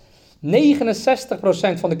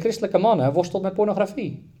 69% van de christelijke mannen worstelt met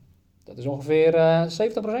pornografie. Dat is ongeveer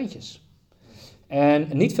 70%. En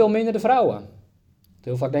niet veel minder de vrouwen.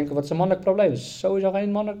 Heel vaak denken, wat is een mannelijk probleem? Dat is sowieso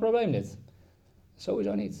geen mannelijk probleem dit.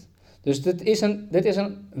 Sowieso niet. Dus dit is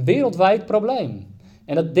een wereldwijd probleem.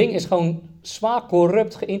 En dat ding is gewoon zwaar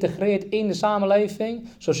corrupt geïntegreerd in de samenleving.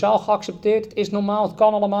 Sociaal geaccepteerd. Het is normaal, het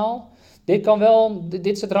kan allemaal. Dit kan wel, dit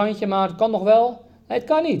is het randje, maar het kan nog wel. Nee, het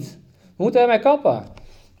kan niet. We moeten ermee kappen.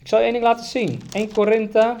 Ik zal je één ding laten zien. 1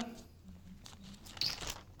 Korinthe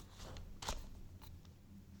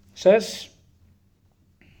 6,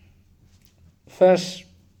 vers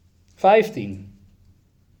 15.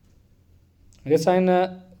 Dit zijn de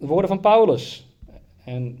woorden van Paulus.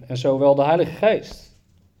 En zowel de Heilige Geest.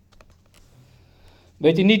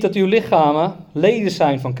 Weet u niet dat uw lichamen leden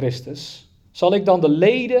zijn van Christus? Zal ik dan de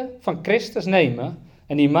leden van Christus nemen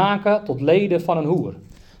en die maken tot leden van een hoer?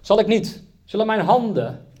 Zal ik niet? Zullen mijn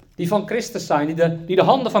handen, die van Christus zijn, die de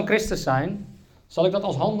handen van Christus zijn, zal ik dat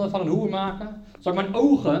als handen van een hoer maken? Zal ik mijn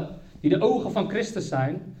ogen, die de ogen van Christus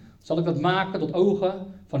zijn, zal ik dat maken tot ogen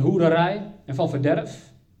van hoererij en van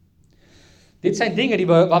verderf? Dit zijn dingen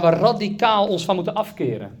waar we radicaal ons van moeten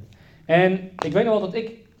afkeren. En ik weet nog wel dat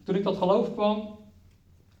ik toen ik tot geloof kwam,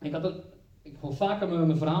 ik heb vaker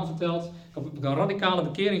mijn verhaal verteld, ik heb een radicale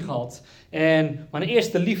bekering gehad. En mijn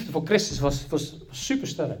eerste liefde voor Christus was super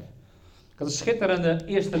sterk. Ik had een schitterende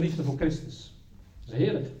eerste liefde voor Christus. Dat is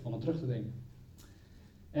heerlijk om aan terug te denken.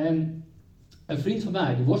 En een vriend van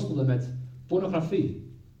mij, die worstelde met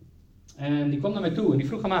pornografie. En die kwam naar mij toe en die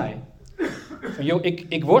vroeg aan mij, van, joh,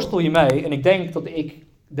 ik worstel hiermee en ik denk dat ik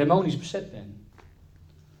demonisch bezet ben.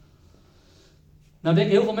 Nou denk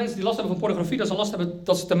ik, heel veel mensen die last hebben van pornografie, dat ze last hebben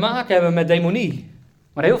dat ze te maken hebben met demonie.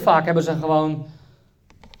 Maar heel vaak hebben ze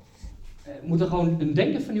moeten gewoon hun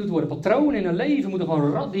denken vernieuwd worden. Patronen in hun leven moeten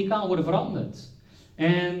gewoon radicaal worden veranderd.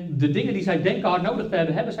 En de dingen die zij denken hard nodig te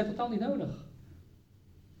hebben, hebben zij totaal niet nodig.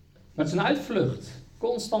 Maar het is een uitvlucht.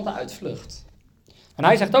 Constante uitvlucht. En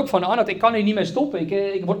hij zegt ook van, Arnoud, ik kan hier niet mee stoppen.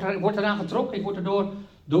 Ik word eraan getrokken. Ik word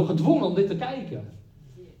erdoor gedwongen om dit te kijken.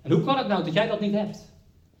 En hoe kan het nou dat jij dat niet hebt?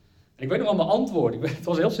 En ik weet nog wel mijn antwoord. Het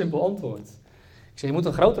was een heel simpel antwoord. Ik zei, je moet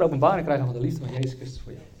een grotere openbaring krijgen van de liefde van Jezus Christus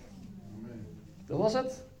voor jou. Dat was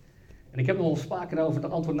het. En ik heb nog wel vaker over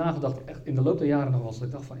dat antwoord nagedacht. Echt in de loop der jaren nog wel. Dat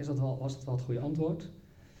ik dacht van, was dat wel het goede antwoord?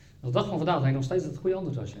 En de dag van vandaag denk ik nog steeds dat het goede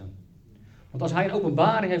antwoord was, ja. Want als hij een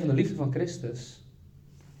openbaring heeft van de liefde van Christus,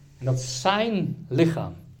 en dat zijn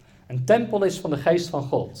lichaam een tempel is van de geest van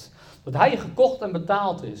God, dat hij gekocht en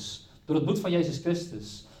betaald is door het bloed van Jezus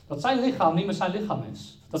Christus, dat zijn lichaam niet meer zijn lichaam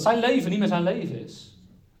is, dat zijn leven niet meer zijn leven is,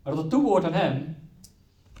 maar dat het toebehoort aan hem,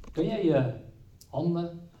 kun jij je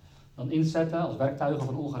handen dan inzetten als werktuigen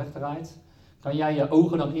van ongerechtigheid? Kan jij je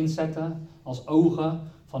ogen dan inzetten als ogen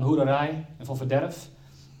van hoererij en van verderf?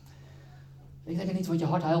 Ik denk het niet, want je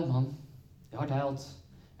hart huilt, man. Je hart huilt.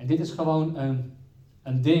 En dit is gewoon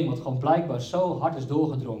een ding wat gewoon blijkbaar zo hard is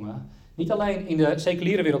doorgedrongen. Niet alleen in de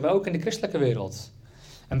seculiere wereld, maar ook in de christelijke wereld.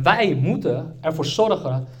 En wij moeten ervoor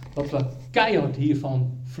zorgen dat we keihard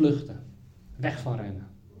hiervan vluchten. Weg van rennen.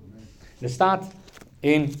 Er staat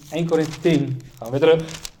in 1 Korinthe 10, gaan we weer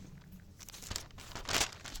terug.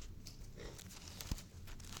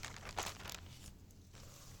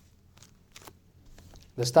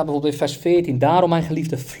 Er staat bijvoorbeeld in vers 14, daarom mijn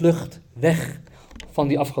geliefde, vlucht weg van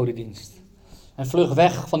die afgodendienst. En vlucht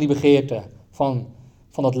weg van die begeerte, van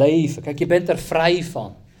dat leven. Kijk, je bent er vrij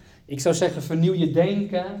van. Ik zou zeggen, vernieuw je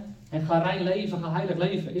denken en ga rein leven, ga heilig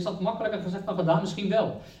leven. Is dat makkelijker gezegd dan gedaan? Misschien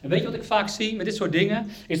wel. En weet je wat ik vaak zie met dit soort dingen?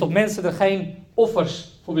 Is dat mensen er geen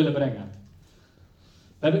offers voor willen brengen.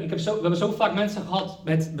 We hebben zo vaak mensen gehad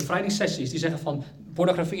met bevrijdingssessies die zeggen van,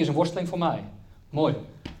 pornografie is een worsteling voor mij. Mooi.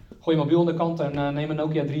 Gooi je mobiel aan de kant en neem een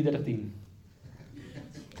Nokia 3310.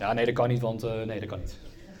 Ja, nee, dat kan niet, want nee, dat kan niet.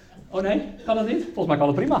 Oh nee, kan dat niet? Volgens mij kan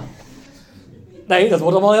het prima. Nee, dat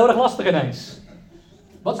wordt allemaal heel erg lastig ineens.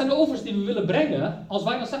 Wat zijn de offers die we willen brengen als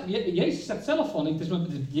wij dan zeggen, Jezus zegt zelf van,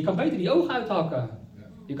 je kan beter die ogen uithakken.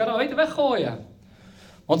 Je kan er beter weggooien.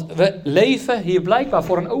 Want we leven hier blijkbaar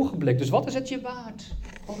voor een ogenblik. Dus wat is het je waard?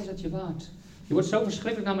 Wat is het je waard? Je wordt zo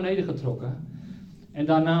verschrikkelijk naar beneden getrokken. En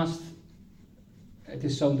daarnaast, het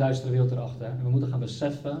is zo'n duistere wereld erachter. En we moeten gaan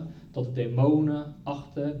beseffen dat de demonen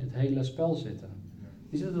achter dit hele spel zitten.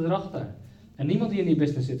 Die zitten erachter. En niemand die in die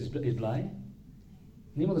business zit is blij.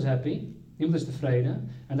 Niemand is happy. Niemand is tevreden.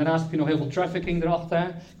 En daarnaast heb je nog heel veel trafficking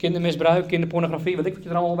erachter. Kindermisbruik, kinderpornografie, weet ik wat je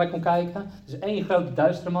er allemaal bij kon kijken. Het is één grote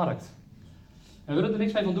duistere markt. En we willen er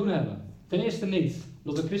niks mee van doen hebben. Ten eerste niet,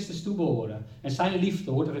 omdat we Christus toebehoren. En zijn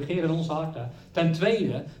liefde hoort te regeren in onze harten. Ten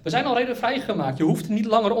tweede, we zijn al redelijk vrijgemaakt. Je hoeft niet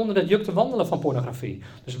langer onder dat juk te wandelen van pornografie.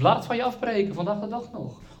 Dus laat het van je afbreken, vandaag de dag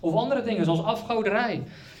nog. Of andere dingen, zoals afgoderij.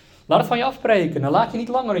 Laat het van je afbreken. Dan laat je niet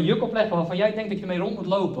langer een juk opleggen waarvan jij denkt dat je mee rond moet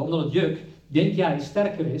lopen. Omdat het juk, denk jij,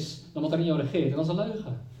 sterker is dan wat er in jou regeert. En dat is een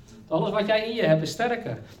leugen. Alles wat jij in je hebt is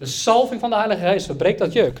sterker. De zalving van de Heilige Geest verbreekt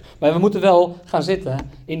dat juk. Maar we moeten wel gaan zitten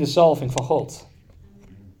in de zalving van God.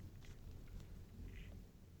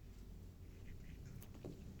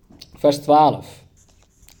 Vers 12.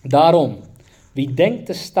 Daarom, wie denkt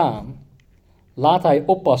te staan, laat hij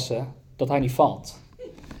oppassen dat hij niet valt.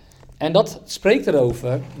 En dat spreekt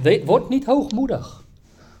erover, word niet hoogmoedig.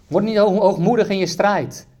 Word niet hoogmoedig in je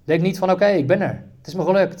strijd. Denk niet van oké, ik ben er. Het is me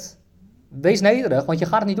gelukt. Wees nederig, want je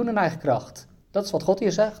gaat het niet doen in eigen kracht. Dat is wat God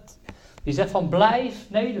hier zegt. Die zegt van blijf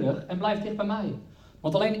nederig en blijf dicht bij mij.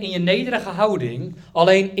 Want alleen in je nederige houding,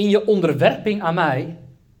 alleen in je onderwerping aan mij,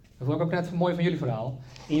 dat vond ik ook net mooi van jullie verhaal,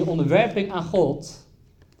 in je onderwerping aan God,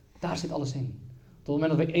 daar zit alles in. Op het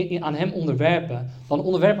moment dat we aan hem onderwerpen, dan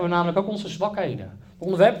onderwerpen we namelijk ook onze zwakheden. Dan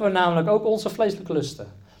onderwerpen we namelijk ook onze vleeselijke lusten.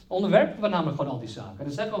 Dan onderwerpen we namelijk gewoon al die zaken. En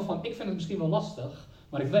dan zeggen we van, ik vind het misschien wel lastig,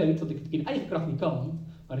 maar ik weet dat ik het in eigen kracht niet kan,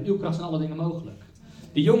 maar in uw kracht zijn alle dingen mogelijk.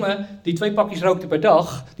 Die jongen die 2 pakjes rookte per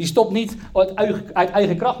dag, die stopt niet uit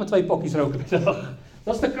eigen kracht met 2 pakjes roken per dag.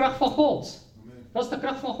 Dat is de kracht van God. Dat is de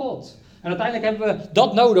kracht van God. En uiteindelijk hebben we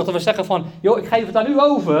dat nodig, dat we zeggen van, joh, ik geef het aan u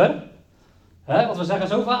over. Want we zeggen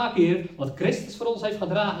zo vaak hier, wat Christus voor ons heeft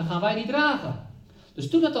gedragen, gaan wij niet dragen. Dus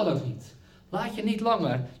doe dat dan ook niet. Laat je niet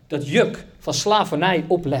langer dat juk van slavernij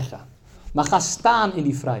opleggen. Maar ga staan in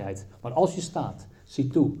die vrijheid. Maar als je staat, zie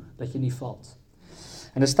toe dat je niet valt.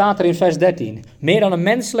 En dan staat er in vers 13, meer dan een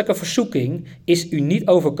menselijke verzoeking is u niet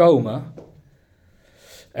overkomen.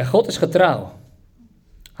 En God is getrouw.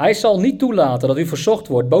 Hij zal niet toelaten dat u verzocht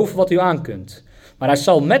wordt boven wat u aankunt. Maar hij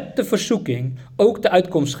zal met de verzoeking ook de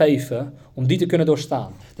uitkomst geven om die te kunnen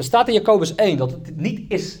doorstaan. Er staat in Jacobus 1 dat het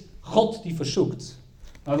niet is God die verzoekt.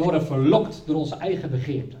 Maar we worden verlokt door onze eigen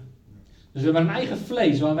begeerten. Dus we hebben een eigen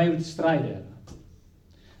vlees waarmee we te strijden hebben.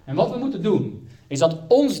 En wat we moeten doen, is dat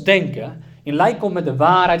ons denken in lijn komt met de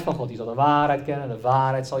waarheid van God. Je zal de waarheid kennen, de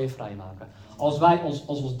waarheid zal je vrijmaken. Als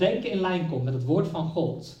ons denken in lijn komt met het woord van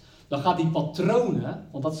God, dan gaat die patronen,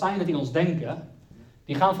 want dat zijn het in ons denken,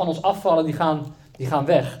 die gaan van ons afvallen, die gaan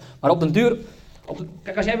weg. Maar op den duur,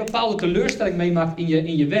 kijk, als jij een bepaalde teleurstelling meemaakt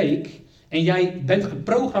in je week, en jij bent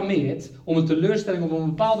geprogrammeerd om een teleurstelling op een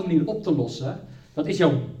bepaalde manier op te lossen, dat is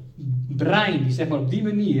jouw brein die zeg maar op die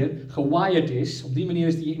manier gewired is, op die manier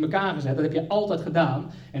is die in elkaar gezet, dat heb je altijd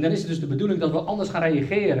gedaan. En dan is het dus de bedoeling dat we anders gaan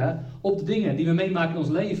reageren op de dingen die we meemaken in ons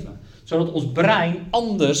leven. Zodat ons brein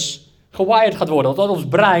anders gewired gaat worden, dat ons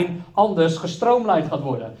brein anders gestroomlijnd gaat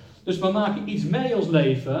worden. Dus we maken iets mee in ons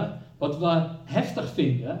leven wat we heftig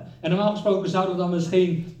vinden. En normaal gesproken zouden we dan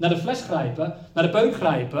misschien naar de fles grijpen, naar de peuk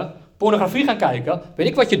grijpen, pornografie gaan kijken, weet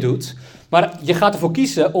ik wat je doet. Maar je gaat ervoor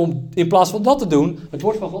kiezen om in plaats van dat te doen, het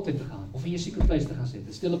woord van God in te gaan. Of in je secret place te gaan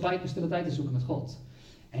zitten. Stille tijd te zoeken met God.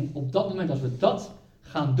 En op dat moment, als we dat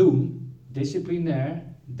gaan doen, disciplinair,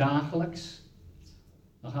 dagelijks,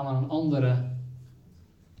 dan gaan we een andere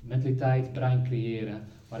mentaliteit, brein creëren.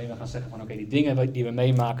 Waarin we gaan zeggen van oké, die dingen die we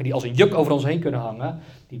meemaken, die als een juk over ons heen kunnen hangen,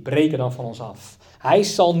 die breken dan van ons af. Hij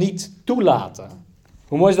zal niet toelaten.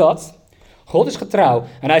 Hoe mooi is dat? God is getrouw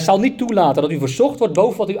en hij zal niet toelaten dat u verzocht wordt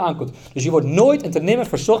boven wat u aankomt. Dus je wordt nooit en te nimmer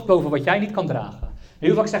verzocht boven wat jij niet kan dragen. En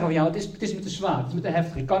heel vaak zeggen we van ja, het is me te zwaar, het is me te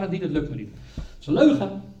heftig, ik kan het niet, het lukt me niet. Dat is een leugen.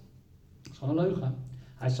 Dat is gewoon een leugen.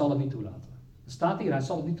 Hij zal het niet toelaten. Er staat hier, hij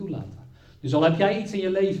zal het niet toelaten. Dus al heb jij iets in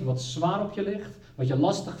je leven wat zwaar op je ligt, wat je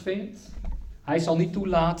lastig vindt, hij zal niet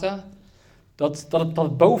toelaten dat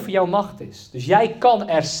het boven jouw macht is. Dus jij kan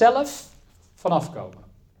er zelf vanaf komen.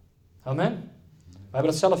 Amen? We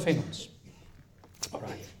hebben dat zelf in ons.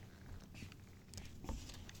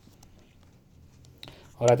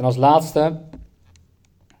 Alright, en als laatste,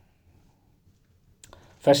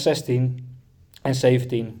 vers 16 en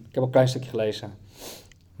 17. Ik heb ook een klein stukje gelezen.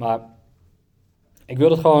 Maar ik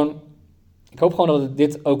hoop gewoon dat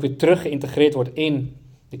dit ook weer terug geïntegreerd wordt in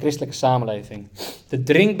de christelijke samenleving. De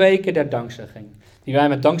drinkbeker der dankzegging, die wij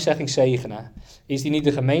met dankzegging zegenen, is die niet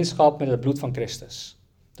de gemeenschap met het bloed van Christus.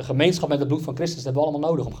 De gemeenschap met het bloed van Christus hebben we allemaal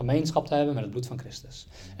nodig om gemeenschap te hebben met het bloed van Christus.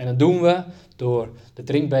 En dat doen we door de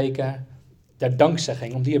drinkbeker der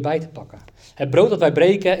dankzegging, om die erbij te pakken. Het brood dat wij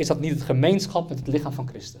breken, is dat niet het gemeenschap met het lichaam van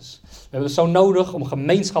Christus. We hebben het zo nodig om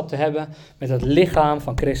gemeenschap te hebben met het lichaam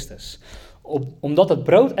van Christus. Omdat het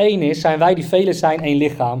brood één is, zijn wij die velen zijn één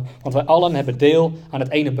lichaam, want wij allen hebben deel aan het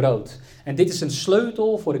ene brood. En dit is een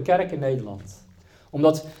sleutel voor de kerk in Nederland.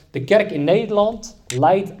 Omdat de kerk in Nederland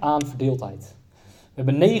lijdt aan verdeeldheid. We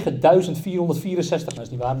hebben 9464, dat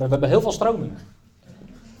is niet waar, maar we hebben heel veel stromingen.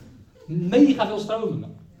 Mega veel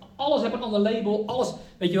stromingen. Alles heeft een ander label, alles.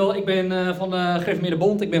 Weet je wel, ik ben van de Gereformeerde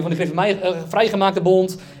Bond, ik ben van de Vrijgemaakte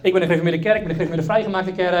Bond, ik ben de Gereformeerde Kerk, ik ben de Gereformeerde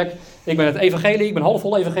Vrijgemaakte Kerk, ik ben het evangelie, ik ben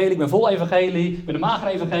halfvol evangelie, ik ben vol evangelie, ik ben de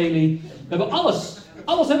magere evangelie. We hebben alles.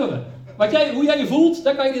 Alles hebben we. Hoe jij je voelt,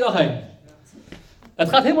 daar kan je die dag heen. Het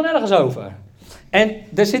gaat helemaal nergens over. En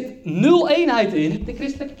er zit 0 eenheid in de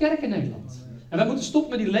christelijke kerk in Nederland. En wij moeten stoppen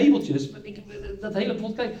met die labeltjes. Dat hele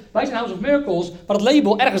plot, kijk, wij zijn House of Miracles, maar dat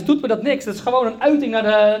label, ergens doet me dat niks. Dat is gewoon een uiting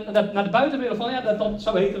naar de buitenwereld van, ja,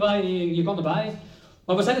 zo heten wij, je kan erbij.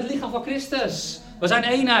 Maar we zijn het lichaam van Christus. We zijn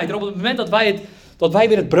eenheid. En op het moment dat wij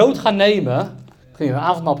weer het brood gaan nemen, ik ging een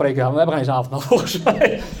avondmaal preken, we hebben geen eens avondmaal volgens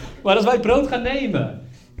mij. Maar als wij het brood gaan nemen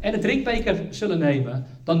en de drinkbeker zullen nemen,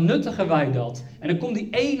 dan nuttigen wij dat. En dan komt die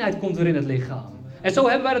eenheid weer in het lichaam. En zo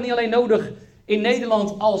hebben wij dat niet alleen nodig in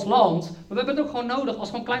Nederland als land, maar we hebben het ook gewoon nodig als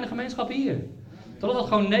gewoon kleine gemeenschap hier. Dat we dat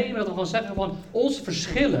gewoon nemen, dat we gewoon zeggen van onze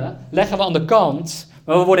verschillen leggen we aan de kant,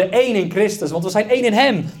 maar we worden één in Christus, want we zijn één in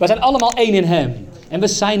Hem. Wij zijn allemaal één in Hem. En we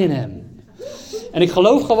zijn in Hem. En ik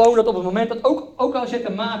geloof gewoon dat op het moment dat ook als je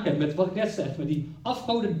te maken hebt met wat ik net zeg, met die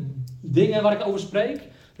afgoden dingen waar ik over spreek,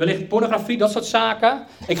 wellicht pornografie, dat soort zaken.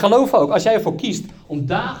 Ik geloof ook, als jij ervoor kiest om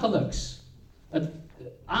dagelijks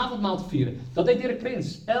avondmaal te vieren. Dat deed Dirk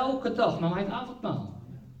Prins. Elke dag nam hij het avondmaal.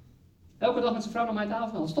 Elke dag met zijn vrouw nam hij het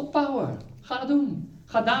avondmaal. Stop power. Ga dat doen.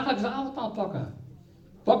 Ga dagelijks het avondmaal pakken.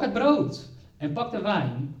 Pak het brood. En pak de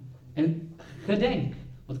wijn. En gedenk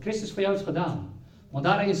wat Christus voor jou heeft gedaan. Want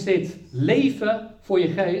daarin zit leven voor je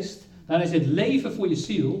geest. Daarin zit leven voor je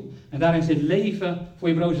ziel. En daarin zit leven voor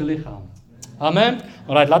je broze lichaam. Amen.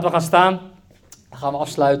 Alright, laten we gaan staan. Dan gaan we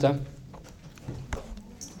afsluiten.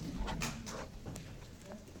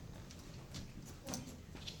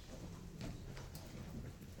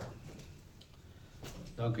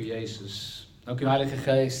 Dank u Jezus. Dank u Heilige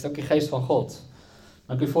Geest. Dank u Geest van God.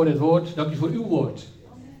 Dank u voor dit woord. Dank u voor uw woord.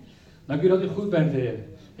 Dank u dat u goed bent, Heer.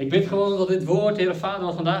 Ik bid gewoon dat dit woord, Heer Vader,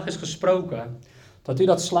 wat vandaag is gesproken, dat u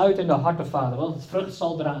dat sluit in de harten, Vader, want het vrucht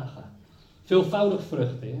zal dragen. Veelvoudig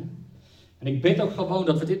vrucht, Heer. En ik bid ook gewoon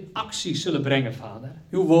dat we dit in actie zullen brengen, Vader.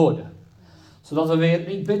 Uw woorden. Zodat we weer,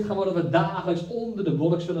 ik bid gewoon dat we dagelijks onder de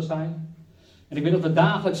wolk zullen zijn. En ik bid dat we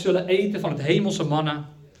dagelijks zullen eten van het hemelse manna.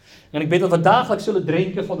 En ik bid dat we dagelijks zullen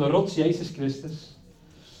drinken van de rots Jezus Christus.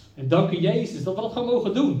 En dank u Jezus dat we dat gewoon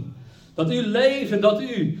mogen doen. Dat u leeft en dat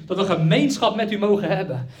we gemeenschap met u mogen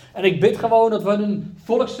hebben. En ik bid gewoon dat we een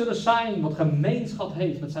volk zullen zijn wat gemeenschap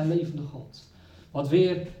heeft met zijn levende God. Wat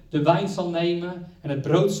weer de wijn zal nemen en het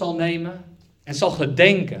brood zal nemen. En zal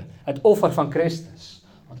gedenken het offer van Christus.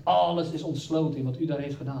 Want alles is ontsloten in wat u daar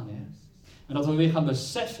heeft gedaan, Heer. En dat we weer gaan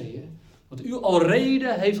beseffen, Heer, wat u al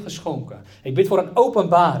reden heeft geschonken. Ik bid voor een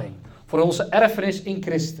openbaring. Voor onze erfenis in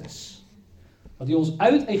Christus. Dat u ons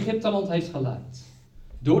uit Egypteland heeft geleid.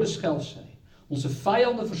 Door de Schelfzee. Onze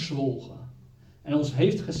vijanden verzwolgen. En ons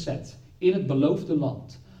heeft gezet in het beloofde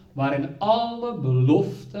land. Waarin alle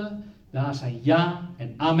beloften daar zijn ja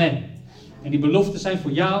en amen. En die beloften zijn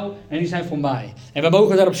voor jou en die zijn voor mij. En we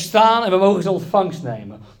mogen daarop staan en we mogen ze ontvangst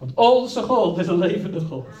nemen. Want onze God is een levende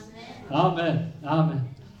God. Amen. Amen.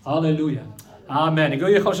 Halleluja. Amen. Ik wil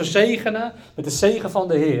je gewoon zo zegenen met de zegen van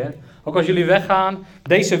de Heer. Ook als jullie weggaan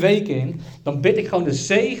deze week in, dan bid ik gewoon de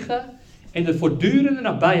zegen en de voortdurende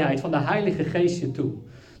nabijheid van de Heilige Geest je toe.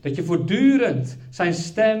 Dat je voortdurend zijn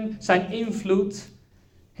stem, zijn invloed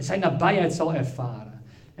en zijn nabijheid zal ervaren.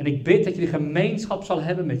 En ik bid dat je die gemeenschap zal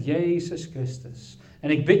hebben met Jezus Christus. En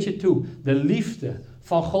ik bid je toe, de liefde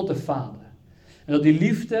van God de Vader. En dat die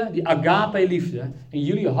liefde, die agape liefde, in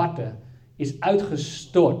jullie harten is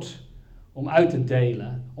uitgestort om uit te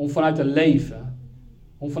delen, om vanuit te leven,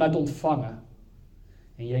 om vanuit te ontvangen.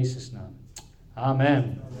 In Jezus' naam. Amen.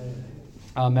 Amen.